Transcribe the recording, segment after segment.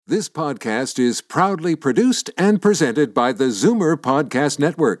This podcast is proudly produced and presented by the Zoomer Podcast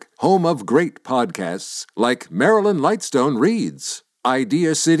Network, home of great podcasts like Marilyn Lightstone Reads,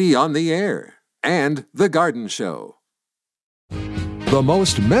 Idea City on the Air, and The Garden Show. The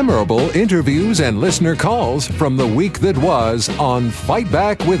most memorable interviews and listener calls from the week that was on Fight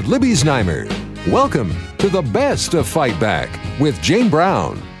Back with Libby Znaimer. Welcome to the best of Fight Back with Jane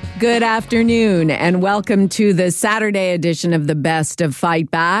Brown. Good afternoon, and welcome to the Saturday edition of the Best of Fight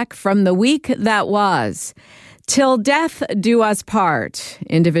Back from the week that was. Till death do us part.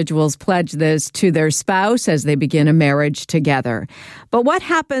 Individuals pledge this to their spouse as they begin a marriage together. But what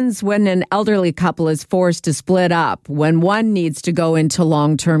happens when an elderly couple is forced to split up, when one needs to go into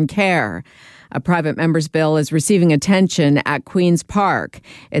long-term care? A private member's bill is receiving attention at Queen's Park.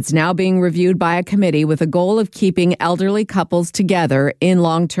 It's now being reviewed by a committee with a goal of keeping elderly couples together in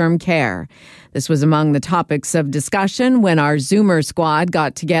long-term care. This was among the topics of discussion when our Zoomer squad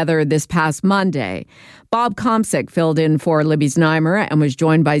got together this past Monday. Bob Komsic filled in for Libby Znaimer and was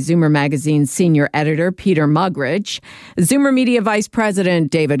joined by Zoomer Magazine's senior editor, Peter Muggeridge, Zoomer Media Vice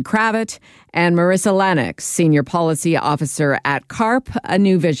President David Kravitz, and Marissa Lennox, Senior Policy Officer at CARP, A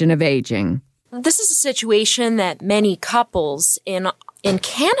New Vision of Aging. This is a situation that many couples in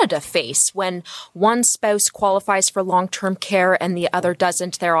Canada face when one spouse qualifies for long-term care and the other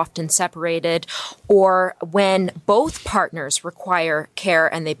doesn't. They're often separated. Or when both partners require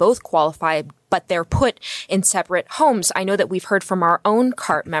care and they both qualify, but they're put in separate homes. I know that we've heard from our own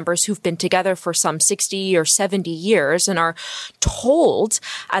CARP members who've been together for some 60 or 70 years and are told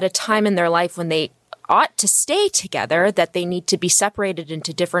at a time in their life when they ought to stay together, that they need to be separated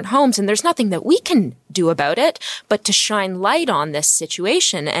into different homes. And there's nothing that we can do about it, but to shine light on this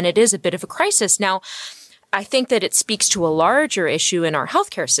situation. And it is a bit of a crisis. Now, I think that it speaks to a larger issue in our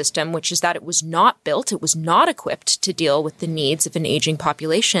healthcare system, which is that it was not built, it was not equipped to deal with the needs of an aging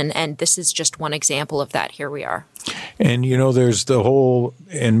population. And this is just one example of that. Here we are. And, you know, there's the whole,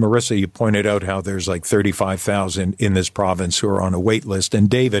 and Marissa, you pointed out how there's like 35,000 in this province who are on a wait list. And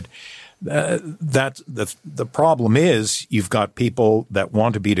David, the problem is you've got people that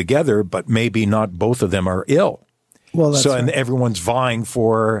want to be together, but maybe not both of them are ill. Well, that's and everyone's vying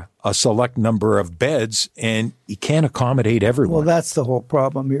for a select number of beds, and you can't accommodate everyone. Well, that's the whole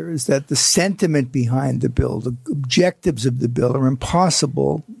problem here, is that the sentiment behind the bill, the objectives of the bill are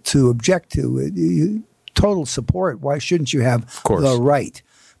impossible to object to. Total support. Why shouldn't you have the right?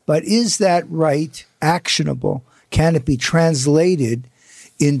 But is that right actionable? Can it be translated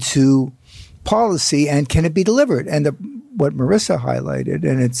into policy, and can it be delivered? And what Marissa highlighted,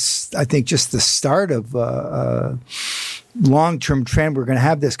 and it's, I think, just the start of a long-term trend. We're going to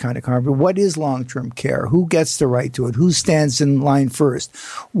have this kind of conversation. What is long-term care? Who gets the right to it? Who stands in line first?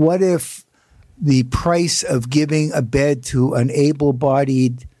 What if the price of giving a bed to an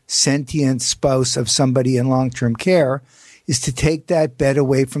able-bodied, sentient spouse of somebody in long-term care is to take that bed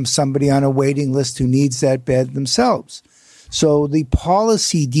away from somebody on a waiting list who needs that bed themselves? So the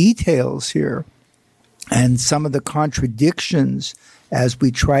policy details here and some of the contradictions as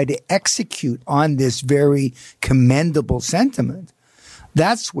we try to execute on this very commendable sentiment,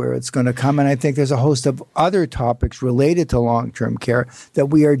 that's where it's going to come. And I think there's a host of other topics related to long-term care that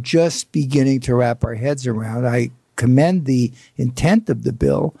we are just beginning to wrap our heads around. I commend the intent of the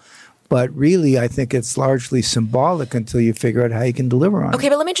bill, but really, I think it's largely symbolic until you figure out how you can deliver on it. Okay,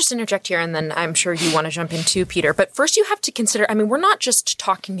 but let me just interject here, and then I'm sure you want to jump in too, Peter. But first you have to consider, we're not just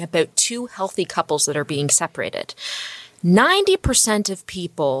talking about two healthy couples that are being separated. 90% of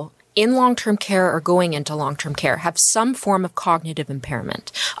people in long-term care or going into long-term care have some form of cognitive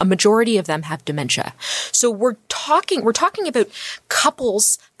impairment. A majority of them have dementia. So we're talking about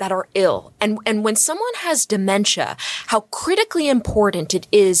couples that are ill. And when someone has dementia, how critically important it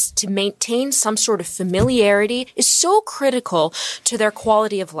is to maintain some sort of familiarity is so critical to their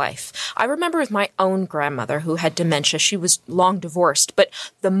quality of life. I remember with my own grandmother who had dementia, she was long divorced, but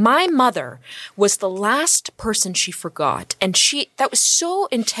my mother was the last person she forgot. And that was so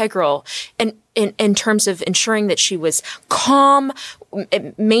integral and in terms of ensuring that she was calm,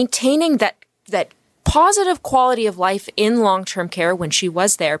 maintaining that positive quality of life in long-term care when she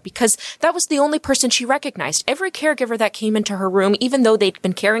was there, because that was the only person she recognized. Every caregiver that came into her room, even though they'd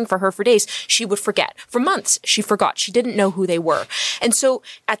been caring for her for days, she would forget. For months, she forgot. She didn't know who they were. And so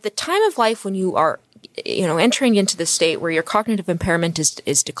at the time of life when you are, entering into the state where your cognitive impairment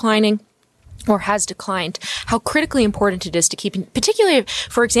is declining, or has declined, how critically important it is to keep, particularly,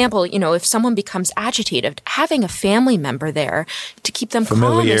 for example, if someone becomes agitated, having a family member there to keep them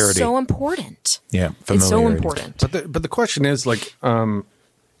calm is so important. Yeah, it's so important. But the question is, like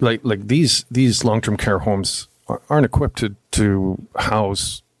these long-term care homes aren't equipped to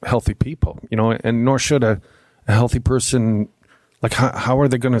house healthy people, and nor should a healthy person. Like, how are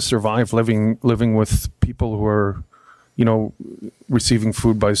they going to survive living with people who are, receiving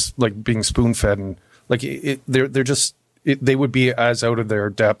food by like being spoon fed, and like they would be as out of their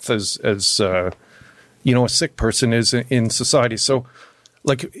depth as a sick person is in society. So,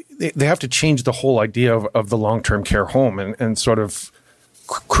 like, they have to change the whole idea of the long-term care home and sort of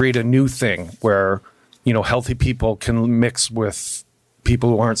create a new thing where, healthy people can mix with people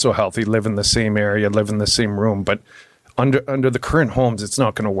who aren't so healthy, live in the same area, live in the same room. But under the current homes, it's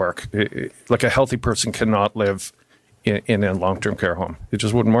not going to work. Like, a healthy person cannot live in a long-term care home. It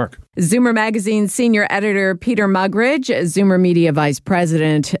just wouldn't work. Zoomer Magazine senior editor Peter Muggeridge, Zoomer Media Vice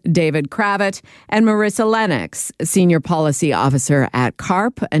President David Kravitz, and Marissa Lennox, Senior Policy Officer at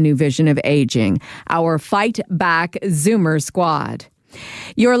CARP, A New Vision of Aging, our Fight Back Zoomer Squad.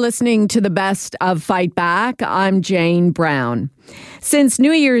 You're listening to the best of Fight Back. I'm Jane Brown. Since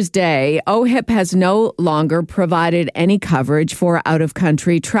New Year's Day, OHIP has no longer provided any coverage for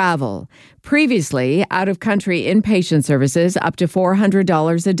out-of-country travel. Previously, out-of-country inpatient services up to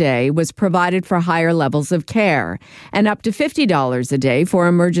 $400 a day was provided for higher levels of care, and up to $50 a day for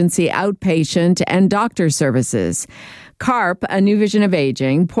emergency outpatient and doctor services. CARP, A New Vision of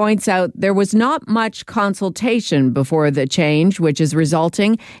Aging, points out there was not much consultation before the change, which is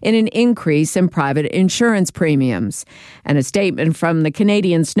resulting in an increase in private insurance premiums. And a statement from the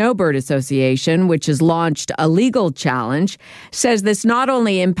Canadian Snowbird Association, which has launched a legal challenge, says this not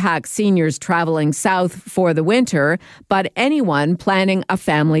only impacts seniors traveling south for the winter, but anyone planning a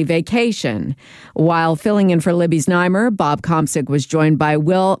family vacation. While filling in for Libby Znaimer, Bob Komsik was joined by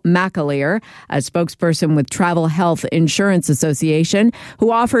Will McAleer, a spokesperson with Travel Health Insurance Association,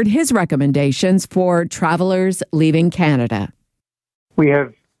 who offered his recommendations for travelers leaving Canada. We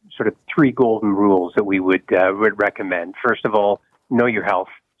have sort of three golden rules that we would recommend. First of all, know your health.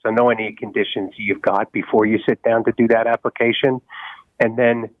 So know any conditions you've got before you sit down to do that application. And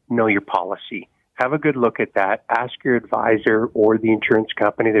then know your policy. Have a good look at that. Ask your advisor or the insurance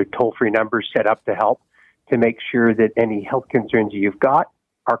company. Their toll-free numbers set up to help to make sure that any health concerns you've got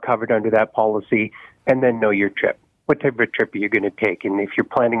are covered under that policy. And then know your trip. What type of trip are you going to take? And if you're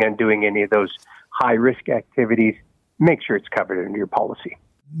planning on doing any of those high-risk activities, make sure it's covered under your policy.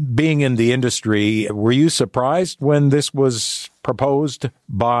 Being in the industry, were you surprised when this was proposed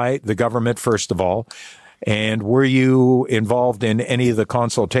by the government, first of all? And were you involved in any of the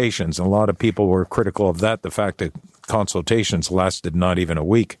consultations? A lot of people were critical of that, the fact that consultations lasted not even a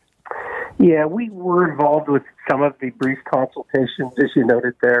week. Yeah, we were involved with some of the brief consultations, as you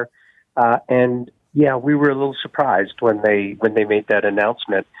noted there. And yeah, we were a little surprised when they made that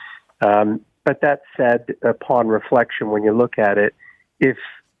announcement. But that said, upon reflection, when you look at it, if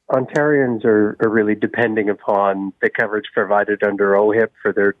Ontarians are really depending upon the coverage provided under OHIP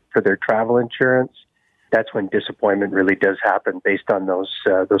for their travel insurance, that's when disappointment really does happen based on those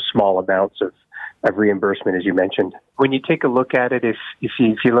small amounts of reimbursement, as you mentioned. When you take a look at it, if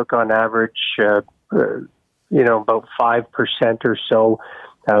you look on average, about 5% or so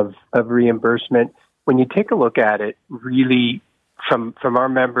of reimbursement. When you take a look at it, really, from our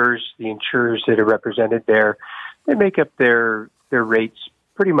members, the insurers that are represented there, they make up their rates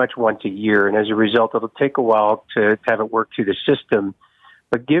pretty much once a year, and as a result, it'll take a while to have it work through the system.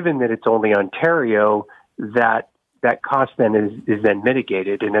 But given that it's only Ontario, that cost then is then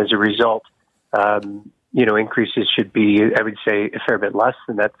mitigated, and as a result, increases should be, I would say, a fair bit less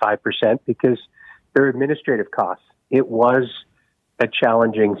than that 5% because they're administrative costs. It was a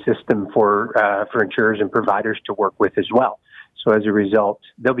challenging system for insurers and providers to work with as well. So as a result,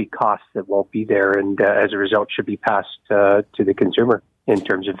 there'll be costs that won't be there, and as a result, should be passed to the consumer in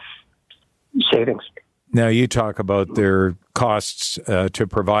terms of savings. Now, you talk about their costs to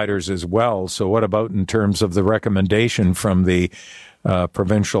providers as well. So what about in terms of the recommendation from the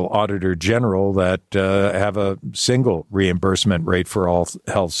provincial auditor general that have a single reimbursement rate for all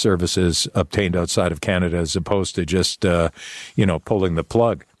health services obtained outside of Canada as opposed to just, pulling the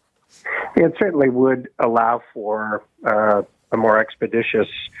plug? It certainly would allow for a more expeditious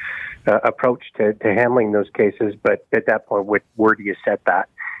approach to handling those cases. But at that point, where do you set that?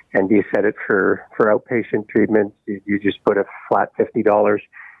 And do you set it for outpatient treatments? You just put a flat $50?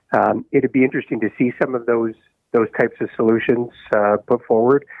 It'd be interesting to see some of those types of solutions put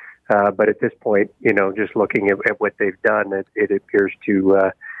forward. But at this point, just looking at what they've done, it appears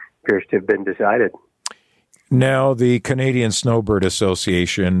to have been decided. Now, the Canadian Snowbird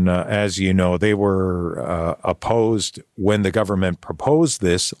Association, as you know, they were opposed when the government proposed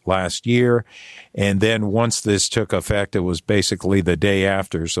this last year. And then once this took effect, it was basically the day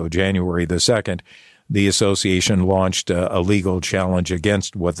after, so January the 2nd, the association launched a legal challenge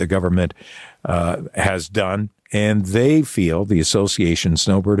against what the government has done. And they feel, the association,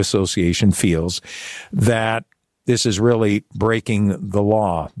 Snowbird Association, feels that this is really breaking the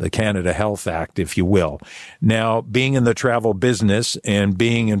law, the Canada Health Act, if you will. Now, being in the travel business and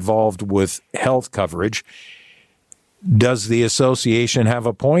being involved with health coverage, does the association have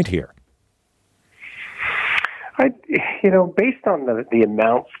a point here? Based on the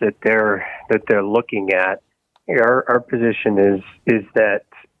amounts that they're looking at, our position is that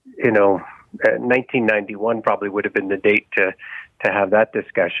 1991 probably would have been the date to have that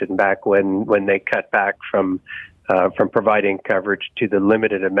discussion, back when they cut back from providing coverage to the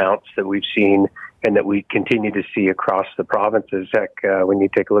limited amounts that we've seen and that we continue to see across the provinces. Heck, when you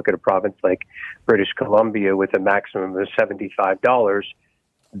take a look at a province like British Columbia with a maximum of $75,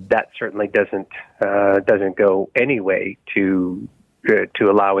 that certainly doesn't go any way to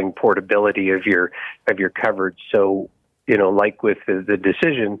allowing portability of your coverage. So, like with the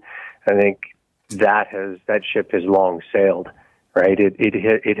decision, I think that ship has long sailed. Right,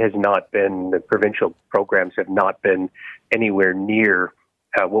 it has not been, the provincial programs have not been anywhere near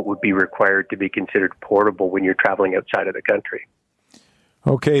what would be required to be considered portable when you're traveling outside of the country.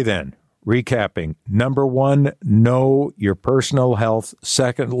 Okay, then, recapping. Number one, know your personal health.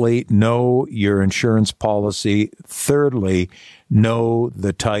 Secondly, know your insurance policy. Thirdly, know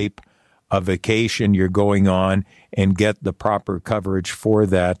the type of vacation you're going on and get the proper coverage for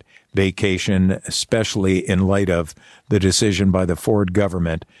that vacation, especially in light of the decision by the Ford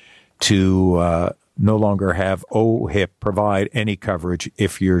government to no longer have OHIP provide any coverage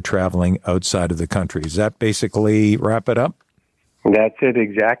if you're traveling outside of the country. Does that basically wrap it up? That's it,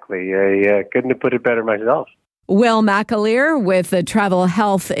 exactly. I couldn't have put it better myself. Will McAleer with the Travel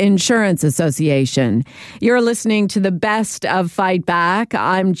Health Insurance Association. You're listening to the best of Fight Back.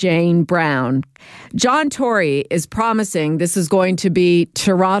 I'm Jane Brown. John Tory is promising this is going to be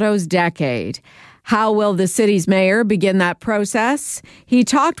Toronto's decade. How will the city's mayor begin that process? He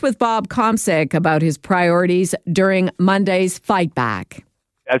talked with Bob Komsic about his priorities during Monday's Fight Back.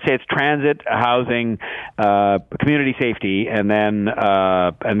 I'd say it's transit, housing, community safety, and then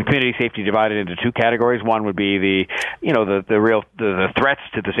and community safety divided into two categories. One would be the threats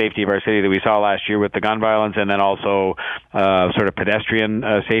to the safety of our city that we saw last year with the gun violence, and then also sort of pedestrian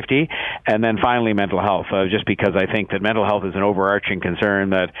safety, and then finally mental health. Just because I think that mental health is an overarching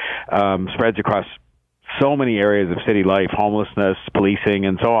concern that spreads across so many areas of city life, homelessness, policing,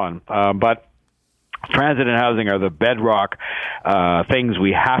 and so on. But transit and housing are the bedrock things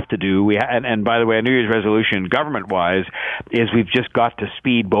we have to do. And by the way, a New Year's resolution, government-wise, is we've just got to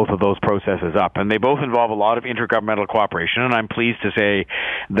speed both of those processes up. And they both involve a lot of intergovernmental cooperation. And I'm pleased to say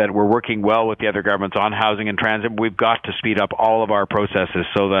that we're working well with the other governments on housing and transit. We've got to speed up all of our processes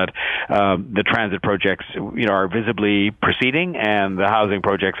so that the transit projects, are visibly proceeding, and the housing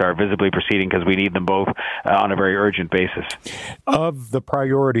projects are visibly proceeding, because we need them both on a very urgent basis. Of the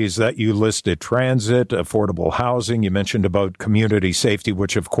priorities that you listed, transit, affordable housing, you mentioned about community safety,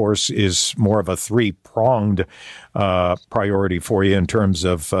 which of course is more of a three-pronged priority for you in terms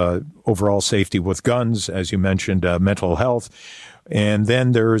of overall safety with guns, as you mentioned, mental health. And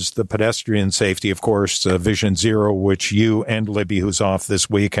then there's the pedestrian safety, of course, Vision Zero, which you and Libby, who's off this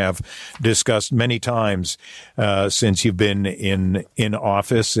week, have discussed many times since you've been in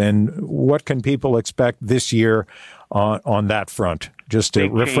office. And what can people expect this year on that front, just to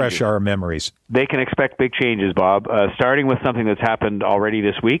refresh our memories? They can expect big changes, Bob, starting with something that's happened already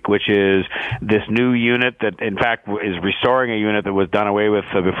this week, which is this new unit that, in fact, is restoring a unit that was done away with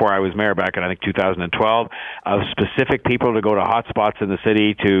before I was mayor back in, I think, 2012, of specific people to go to hot spots in the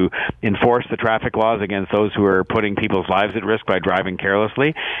city to enforce the traffic laws against those who are putting people's lives at risk by driving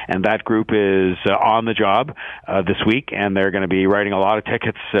carelessly. And that group is on the job this week, and they're going to be writing a lot of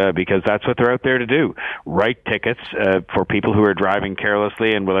tickets because that's what they're out there to do, write tickets for people who are driving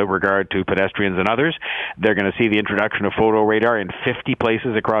carelessly and without regard to pedestrians and others. They're going to see the introduction of photo radar in 50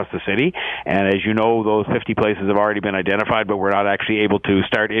 places across the city. And as you know, those 50 places have already been identified, but we're not actually able to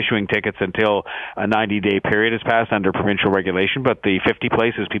start issuing tickets until a 90-day period has passed under provincial regulation. But the 50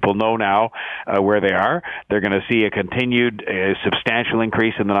 places, people know now where they are. They're going to see a continued substantial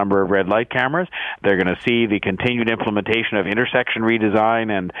increase in the number of red light cameras. They're going to see the continued implementation of intersection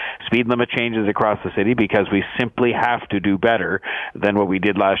redesign and speed limit changes across the city, because we simply have to do better than what we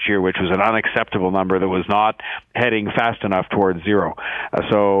did last year, which was an unacceptable number that was not heading fast enough towards zero.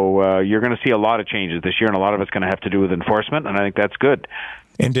 So you're going to see a lot of changes this year, and a lot of it's going to have to do with enforcement, and I think that's good.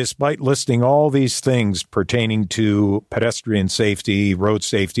 And despite listing all these things pertaining to pedestrian safety, road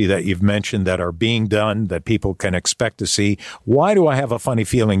safety that you've mentioned that are being done, that people can expect to see, why do I have a funny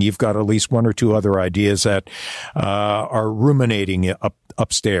feeling you've got at least one or two other ideas that are ruminating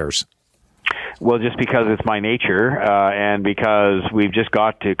upstairs? Well, just because it's my nature, and because we've just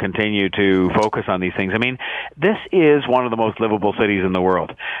got to continue to focus on these things. I mean, this is one of the most livable cities in the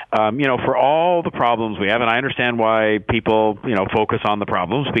world. For all the problems we have, and I understand why people, focus on the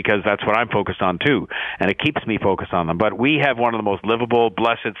problems, because that's what I'm focused on too, and it keeps me focused on them. But we have one of the most livable,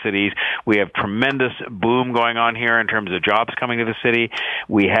 blessed cities. We have tremendous boom going on here in terms of jobs coming to the city.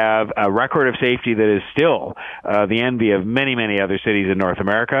 We have a record of safety that is still the envy of many, many other cities in North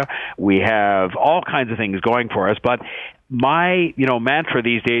America. We have all kinds of things going for us, but my, mantra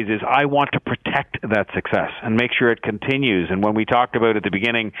these days is I want to protect that success and make sure it continues. And when we talked about at the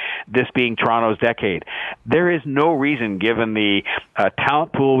beginning, this being Toronto's decade, there is no reason, given the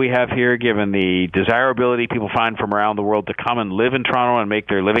talent pool we have here, given the desirability people find from around the world to come and live in Toronto and make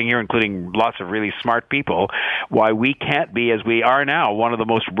their living here, including lots of really smart people, why we can't be, as we are now, one of the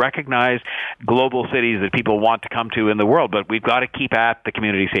most recognized global cities that people want to come to in the world. But we've got to keep at the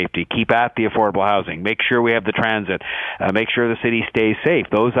community safety, keep at the affordable housing, make sure we have the transit, make sure the city stays safe.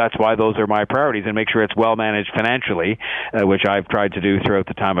 That's why those are my priorities, and make sure it's well managed financially, which I've tried to do throughout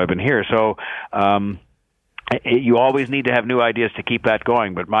the time I've been here. So you always need to have new ideas to keep that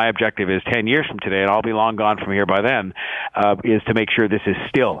going. But my objective is 10 years from today, and I'll be long gone from here by then, is to make sure this is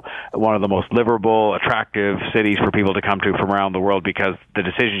still one of the most livable, attractive cities for people to come to from around the world, because the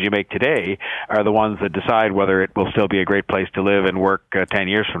decisions you make today are the ones that decide whether it will still be a great place to live and work 10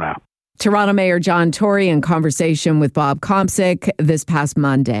 years from now. Toronto Mayor John Tory in conversation with Bob Komsic this past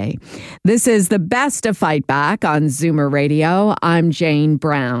Monday. This is the best of Fight Back on Zoomer Radio. I'm Jane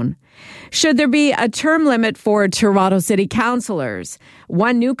Brown. Should there be a term limit for Toronto City councillors?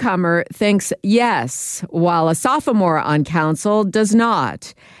 One newcomer thinks yes, while a sophomore on council does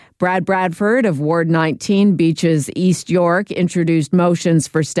not. Brad Bradford of Ward 19, Beaches East York, introduced motions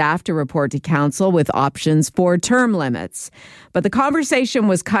for staff to report to council with options for term limits. But the conversation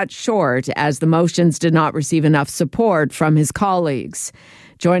was cut short as the motions did not receive enough support from his colleagues.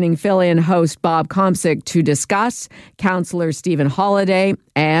 Joining fill-in host Bob Komsic to discuss, Councillor Stephen Holyday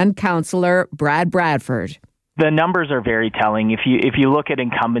and Councillor Brad Bradford. The numbers are very telling. If you look at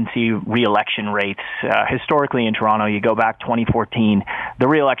incumbency re-election rates, historically in Toronto, you go back 2014, the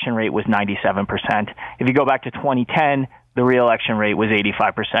re-election rate was 97%. If you go back to 2010, the re-election rate was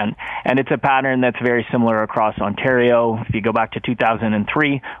 85%. And it's a pattern that's very similar across Ontario. If you go back to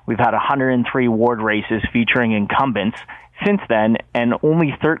 2003, we've had 103 ward races featuring incumbents since then, and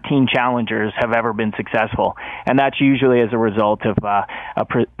only 13 challengers have ever been successful. And that's usually as a result of a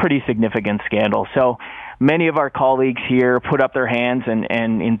pretty significant scandal. So many of our colleagues here put up their hands and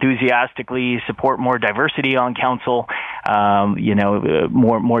enthusiastically support more diversity on council,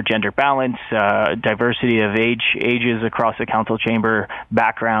 more gender balance, diversity of ages across the council chamber,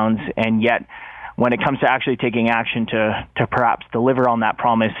 backgrounds, and yet when it comes to actually taking action to perhaps deliver on that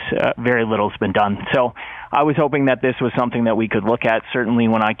promise, very little's been done. So I was hoping that this was something that we could look at. Certainly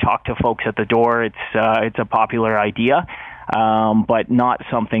when I talk to folks at the door, it's a popular idea. But not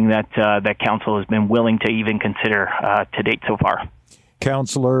something that council has been willing to even consider to date so far.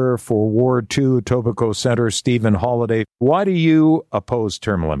 Councillor for Ward 2, Etobicoke Centre, Stephen Holyday. Why do you oppose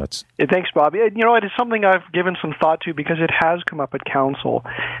term limits? Thanks, Bob. It is something I've given some thought to because it has come up at council.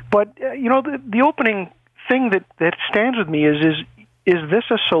 But, the opening thing that stands with me is this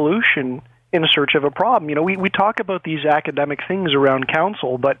a solution in search of a problem? We talk about these academic things around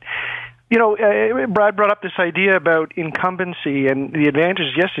council, but Brad brought up this idea about incumbency and the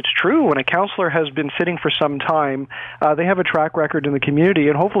advantages. Yes, it's true. When a councillor has been sitting for some time, they have a track record in the community,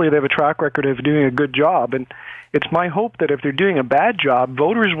 and hopefully they have a track record of doing a good job. And it's my hope that if they're doing a bad job,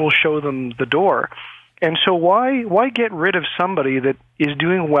 voters will show them the door. And so why get rid of somebody that is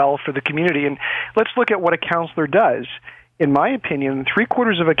doing well for the community? And let's look at what a councillor does. In my opinion,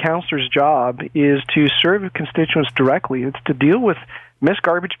 3/4 of a councillor's job is to serve constituents directly. It's to deal with missed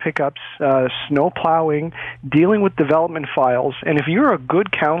garbage pickups, snow plowing, dealing with development files. And if you're a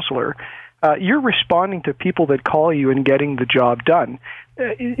good councillor, you're responding to people that call you and getting the job done.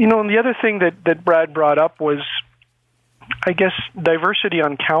 And the other thing that Brad brought up was, I guess, diversity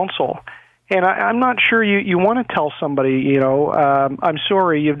on council. And I'm not sure you want to tell somebody, I'm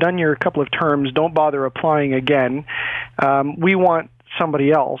sorry, you've done your couple of terms, don't bother applying again. We want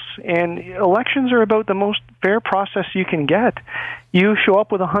somebody else. And elections are about the most fair process you can get. You show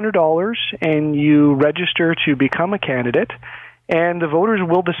up with $100 and you register to become a candidate, and the voters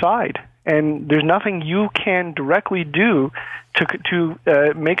will decide. and there's nothing you can directly do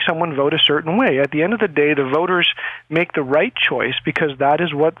to make someone vote a certain way. At the end of the day, the voters make the right choice because that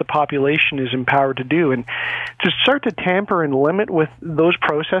is what the population is empowered to do. And to start to tamper and limit with those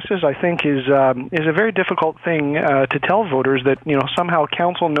processes, I think, is a very difficult thing to tell voters that somehow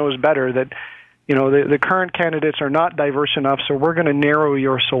council knows better, that the current candidates are not diverse enough, so we're going to narrow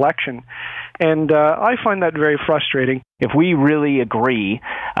your selection. And I find that very frustrating. If we really agree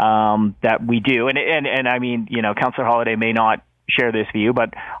that we do, and I mean, Councillor Holyday may not share this view,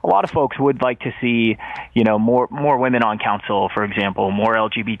 but a lot of folks would like to see, more women on council, for example, more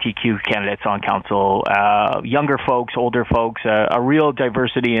LGBTQ candidates on council, younger folks, older folks, a real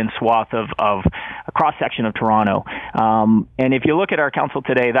diversity and swath of a cross-section of Toronto. And if you look at our council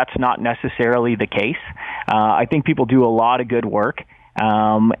today, that's not necessarily the case. I think people do a lot of good work.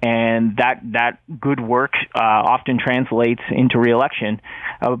 And that good work often translates into re-election.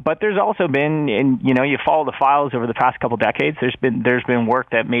 But there's also been, you follow the files over the past couple decades, there's been work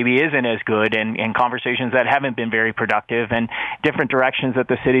that maybe isn't as good, and conversations that haven't been very productive, and different directions that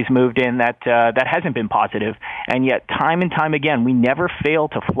the city's moved in that hasn't been positive. And yet, time and time again, we never fail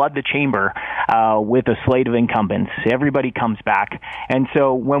to flood the chamber with a slate of incumbents. Everybody comes back. And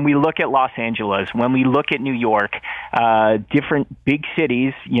so when we look at Los Angeles, when we look at New York, different big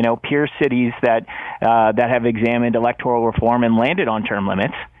cities, peer cities that have examined electoral reform and landed on term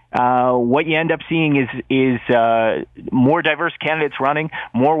limits, what you end up seeing is more diverse candidates running,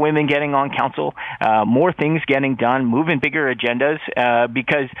 more women getting on council, more things getting done, moving bigger agendas,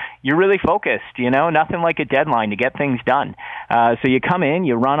 because you're really focused, nothing like a deadline to get things done. So you come in,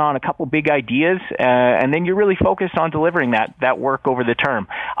 you run on a couple big ideas, and then you're really focused on delivering that work over the term.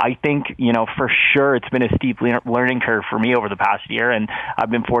 I think, for sure it's been a steep learning curve for me over the past year, and I've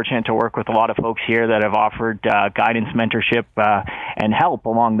been fortunate to work with a lot of folks here that have offered guidance, mentorship, and help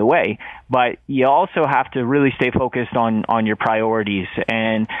along the way. But you also have to really stay focused on your priorities,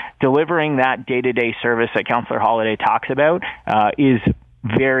 and delivering that day-to-day service that Councillor Holyday talks about is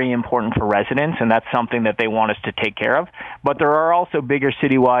very important for residents, and that's something that they want us to take care of. But there are also bigger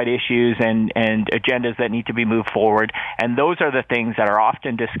citywide issues and agendas that need to be moved forward, and those are the things that are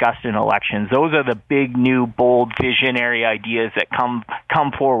often discussed in elections. Those are the big, new, bold, visionary ideas that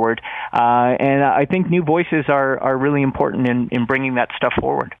come forward, and I think new voices are really important in bringing that stuff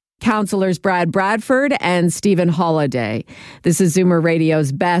forward. Councillors Brad Bradford and Stephen Holyday. This is Zoomer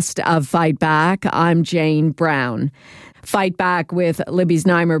Radio's Best of Fight Back. I'm Jane Brown. Fight Back with Libby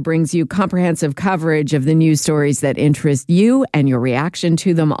Znaimer brings you comprehensive coverage of the news stories that interest you and your reaction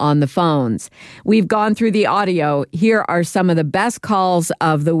to them on the phones. We've gone through the audio. Here are some of the best calls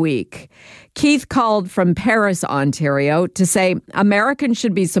of the week. Keith called from Paris, Ontario, to say Americans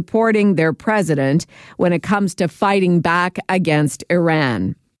should be supporting their president when it comes to fighting back against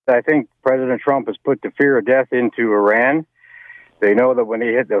Iran. I think President Trump has put the fear of death into Iran. They know that when he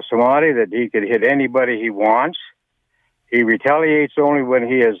hit the Somali, that he could hit anybody he wants. He retaliates only when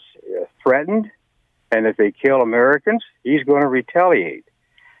he is threatened, and if they kill Americans, he's going to retaliate.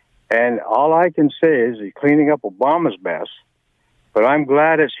 And all I can say is he's cleaning up Obama's mess, but I'm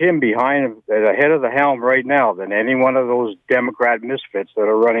glad it's him behind the head of the helm right now than any one of those Democrat misfits that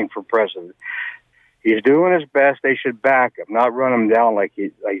are running for president. He's doing his best. They should back him, not run him down like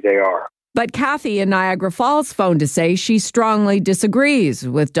they are. But Kathy in Niagara Falls phoned to say she strongly disagrees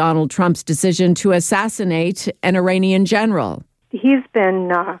with Donald Trump's decision to assassinate an Iranian general. He's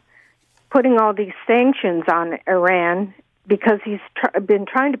been putting all these sanctions on Iran because he's been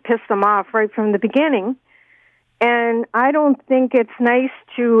trying to piss them off right from the beginning. And I don't think it's nice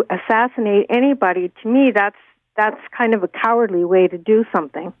to assassinate anybody. To me, that's kind of a cowardly way to do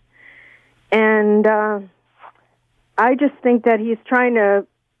something. And I just think that he's trying to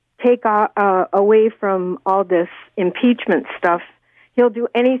take away from all this impeachment stuff. He'll do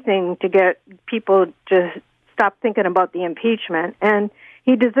anything to get people to stop thinking about the impeachment. And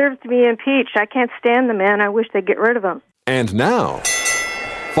he deserves to be impeached. I can't stand the man. I wish they'd get rid of him. And now,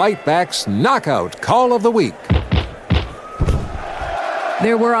 Fight Back's Knockout Call of the Week.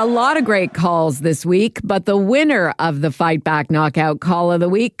 There were a lot of great calls this week, but the winner of the Fight Back Knockout Call of the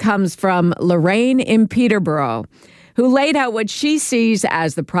Week comes from Lorraine in Peterborough, who laid out what she sees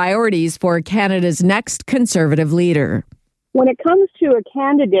as the priorities for Canada's next Conservative leader. When it comes to a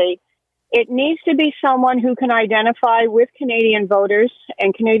candidate, it needs to be someone who can identify with Canadian voters,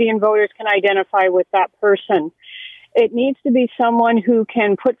 and Canadian voters can identify with that person. It needs to be someone who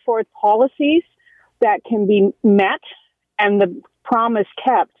can put forth policies that can be met and the promise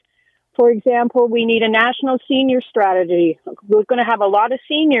kept. For example, we need a national senior strategy. We're going to have a lot of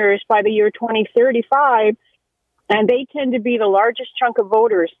seniors by the year 2035, and they tend to be the largest chunk of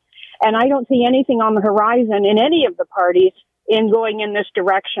voters. And I don't see anything on the horizon in any of the parties in going in this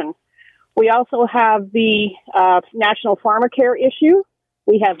direction. We also have the national pharmacare issue.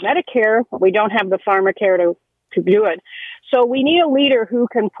 We have Medicare, but we don't have the pharmacare to do it. So we need a leader who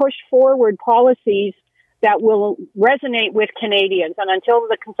can push forward policies that will resonate with Canadians. And until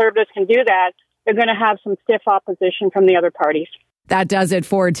the Conservatives can do that, they're going to have some stiff opposition from the other parties. That does it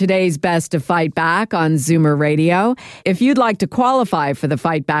for today's Best of Fight Back on Zoomer Radio. If you'd like to qualify for the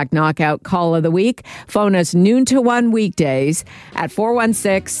Fight Back Knockout Call of the Week, phone us noon to 1 weekdays at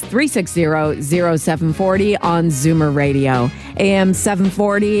 416-360-0740 on Zoomer Radio, AM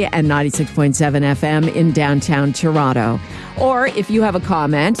 740 and 96.7 FM in downtown Toronto. Or if you have a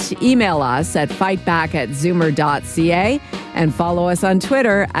comment, email us at fightback@zoomer.ca and follow us on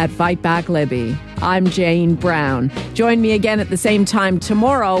Twitter at FightbackLibby. I'm Jane Brown. Join me again at the same time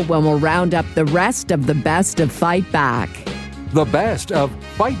tomorrow when we'll round up the rest of the Best of Fight Back. The Best of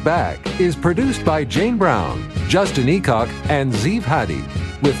Fight Back is produced by Jane Brown, Justin Eacock, and Zeev Hadi,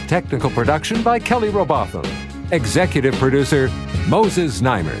 with technical production by Kelly Robotham. Executive producer, Moses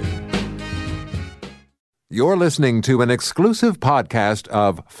Znaimer. You're listening to an exclusive podcast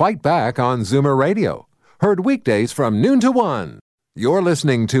of Fight Back on Zoomer Radio. Heard weekdays from noon to 1. You're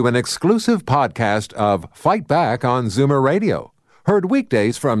listening to an exclusive podcast of Fight Back on Zoomer Radio. Heard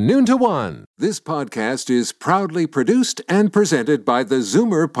weekdays from noon to 1. This podcast is proudly produced and presented by the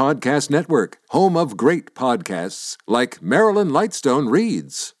Zoomer Podcast Network, home of great podcasts like Marilyn Lightstone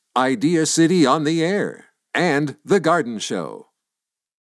Reads, Idea City on the Air, and The Garden Show.